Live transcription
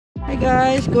Hi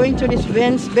guys, going to this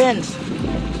Binge.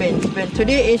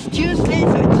 Today is Tuesday,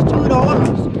 so it's $2.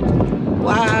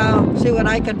 Wow, see what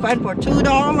I can find for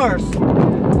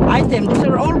 $2. Items, these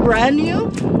are all brand new,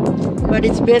 but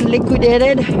it's been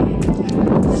liquidated.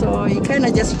 So you kind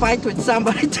of just fight with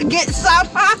somebody to get some.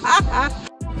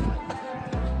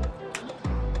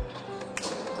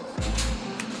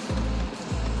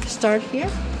 Start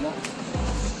here.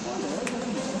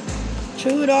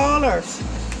 $2.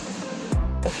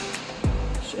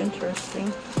 It's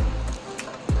interesting.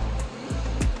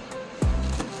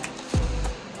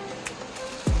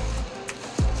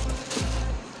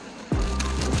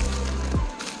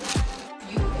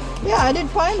 Yeah, I did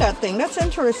find that thing. That's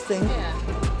interesting. Yeah.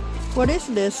 What is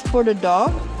this? For the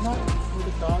dog? Not for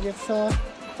the dog, it's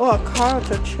Oh, a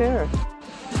cart, a chair.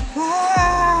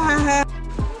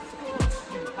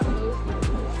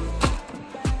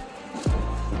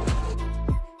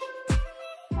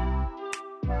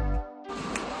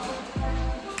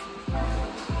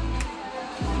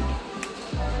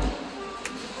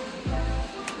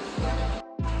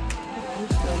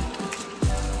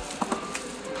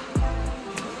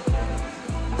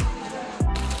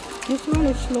 This one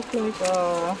is look like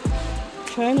a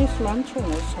Chinese lantern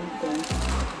or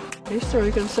something. Easter,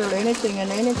 you can sell anything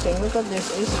and anything. Look at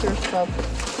this Easter stuff.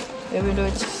 Even though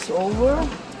it's over,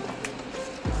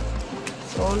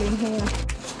 it's all in here.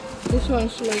 This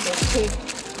one's like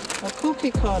a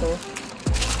cookie cutter.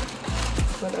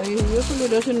 But I usually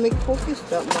doesn't make cookies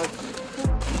that much.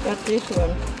 Got this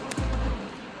one.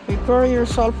 Prepare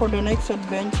yourself for the next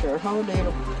adventure. How they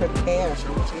prepare.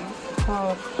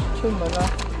 Oh,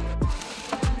 tumala.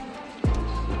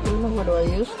 I don't know what do I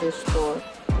use this for.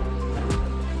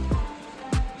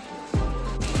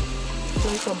 It's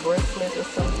like a bracelet or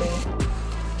something.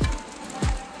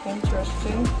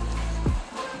 Interesting.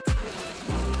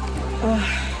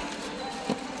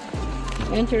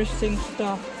 Interesting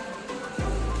stuff.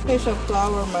 Here's a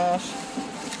flower mask.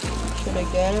 Should I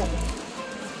get it?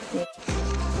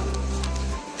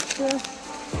 Yeah.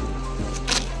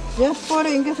 Just put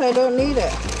it in case I don't need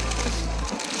it.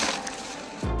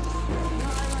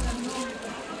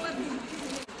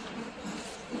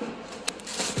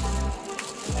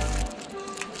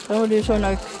 Oh, this one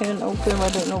I can't open. I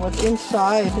don't know what's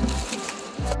inside.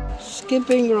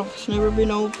 Skipping rope's never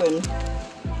been opened.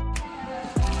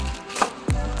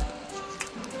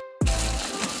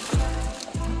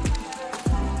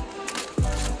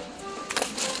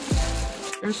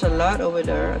 There's a lot over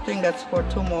there. I think that's for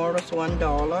tomorrow's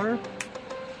 $1.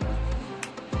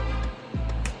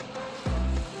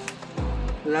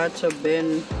 Lots of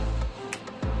bin.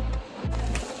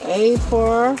 A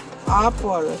for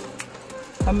apple.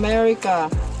 America.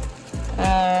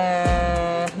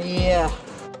 Yeah.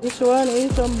 This one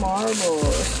is a marble.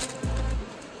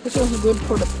 This one's good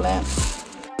for the plants.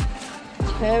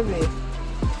 It's heavy.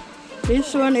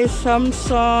 This one is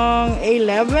Samsung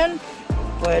A11.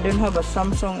 Oh, I didn't have a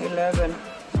Samsung 11.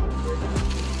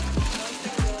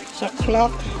 It's a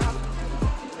clock.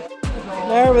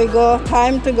 There we go.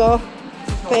 Time to go.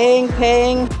 Paying.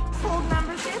 full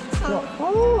membership, so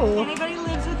Oh. anybody who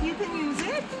lives with you can use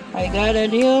it. I got a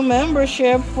new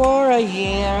membership for a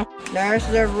year. There's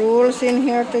the rules in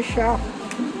here to shop.